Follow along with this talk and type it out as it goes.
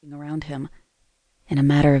around him. In a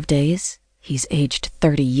matter of days, he's aged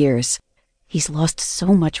 30 years. He's lost so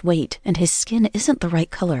much weight, and his skin isn't the right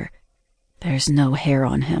color. There's no hair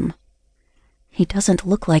on him. He doesn't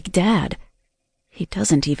look like Dad. He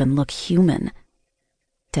doesn't even look human.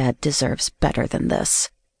 Dad deserves better than this.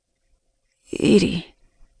 Edie,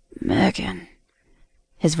 Megan.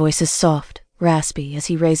 His voice is soft, raspy as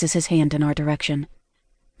he raises his hand in our direction.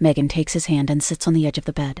 Megan takes his hand and sits on the edge of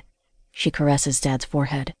the bed. She caresses Dad's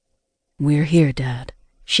forehead. "We're here, Dad,"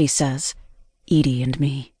 she says. Edie and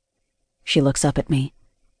me. She looks up at me.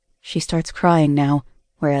 She starts crying now,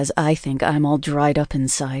 whereas I think I'm all dried up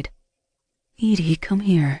inside. "Edie, come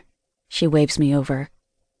here." She waves me over.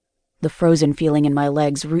 The frozen feeling in my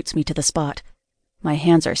legs roots me to the spot. My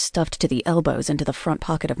hands are stuffed to the elbows into the front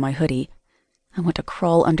pocket of my hoodie. I want to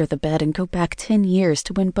crawl under the bed and go back 10 years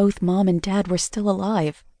to when both Mom and Dad were still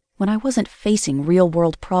alive, when I wasn't facing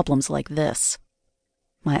real-world problems like this.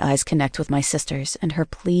 My eyes connect with my sister's, and her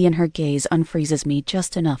plea in her gaze unfreezes me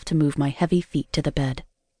just enough to move my heavy feet to the bed.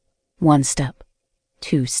 1 step.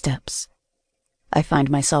 2 steps. I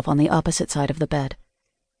find myself on the opposite side of the bed.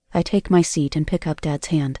 I take my seat and pick up Dad's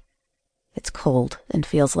hand. It's cold and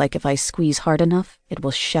feels like if I squeeze hard enough, it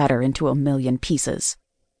will shatter into a million pieces.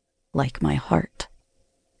 Like my heart.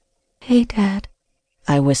 "Hey, Dad,"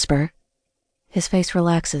 I whisper. His face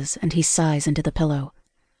relaxes and he sighs into the pillow.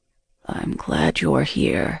 "I'm glad you're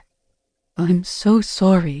here." "I'm so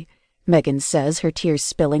sorry," Megan says, her tears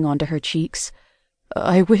spilling onto her cheeks.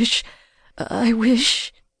 I wish...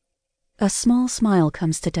 A small smile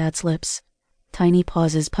comes to Dad's lips. Tiny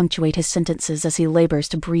pauses punctuate his sentences as he labors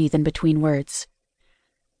to breathe in between words.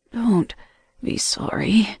 "Don't be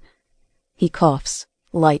sorry." He coughs,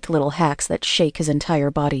 light little hacks that shake his entire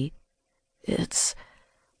body. "It's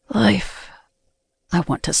life." I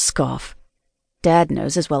want to scoff. Dad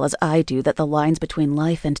knows as well as I do that the lines between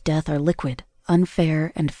life and death are liquid,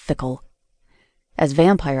 unfair, and fickle. As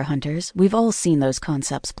vampire hunters, we've all seen those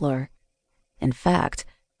concepts blur. In fact,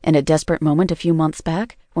 in a desperate moment a few months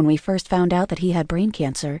back, when we first found out that he had brain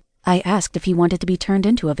cancer, I asked if he wanted to be turned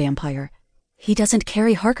into a vampire. He doesn't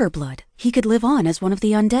carry Harker blood. He could live on as one of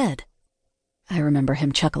the undead. I remember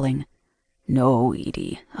him chuckling. "No,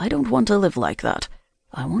 Edie, I don't want to live like that.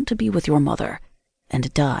 I want to be with your mother,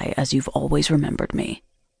 and die as you've always remembered me."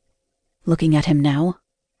 Looking at him now,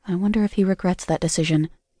 I wonder if he regrets that decision.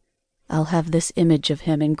 I'll have this image of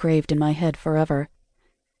him engraved in my head forever.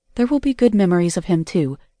 There will be good memories of him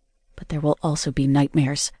too, but there will also be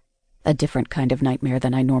nightmares. A different kind of nightmare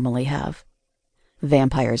than I normally have.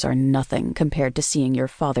 Vampires are nothing compared to seeing your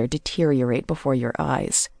father deteriorate before your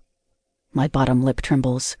eyes. My bottom lip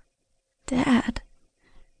trembles. "Dad."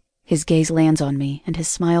 His gaze lands on me, and his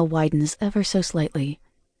smile widens ever so slightly.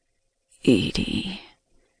 "Edie."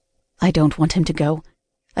 I don't want him to go.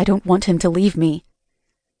 I don't want him to leave me.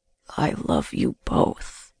 "I love you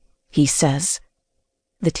both," he says.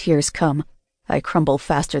 The tears come. I crumble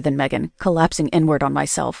faster than Megan, collapsing inward on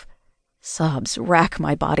myself. Sobs rack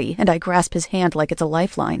my body, and I grasp his hand like it's a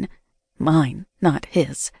lifeline. Mine, not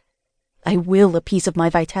his. I will a piece of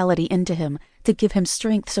my vitality into him to give him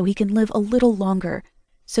strength so he can live a little longer,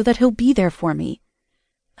 so that he'll be there for me.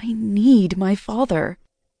 I need my father.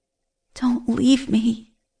 "Don't leave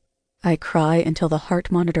me," I cry until the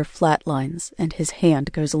heart monitor flatlines and his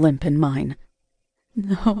hand goes limp in mine.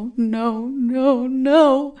 "No, no, no,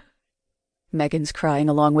 no." Megan's crying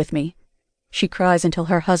along with me. She cries until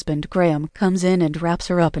her husband, Graham, comes in and wraps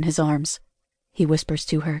her up in his arms. He whispers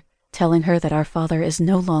to her, telling her that our father is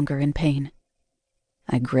no longer in pain.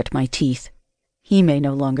 I grit my teeth. He may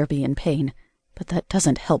no longer be in pain, but that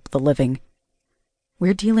doesn't help the living.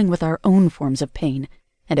 We're dealing with our own forms of pain,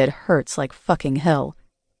 and it hurts like fucking hell.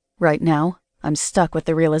 Right now, I'm stuck with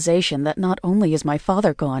the realization that not only is my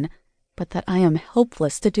father gone, but that I am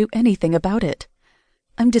helpless to do anything about it.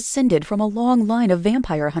 I'm descended from a long line of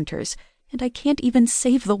vampire hunters, and I can't even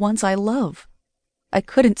save the ones I love. I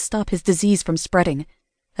couldn't stop his disease from spreading.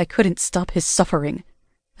 I couldn't stop his suffering.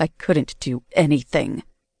 I couldn't do anything.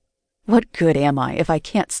 What good am I if I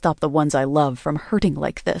can't stop the ones I love from hurting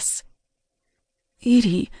like this?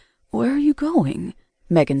 "Edie, where are you going?"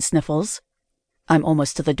 Megan sniffles. I'm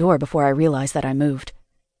almost to the door before I realize that I moved.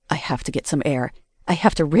 I have to get some air. I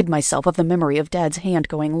have to rid myself of the memory of Dad's hand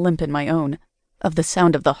going limp in my own, of the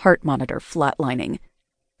sound of the heart monitor flatlining.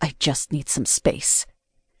 I just need some space.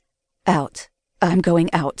 Out. I'm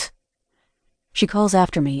going out. She calls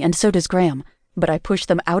after me, and so does Graham, but I push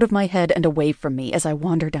them out of my head and away from me as I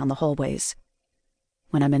wander down the hallways.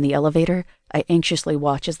 When I'm in the elevator, I anxiously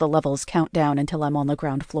watch as the levels count down until I'm on the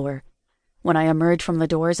ground floor. When I emerge from the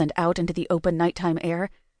doors and out into the open nighttime air,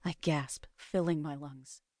 I gasp, filling my lungs.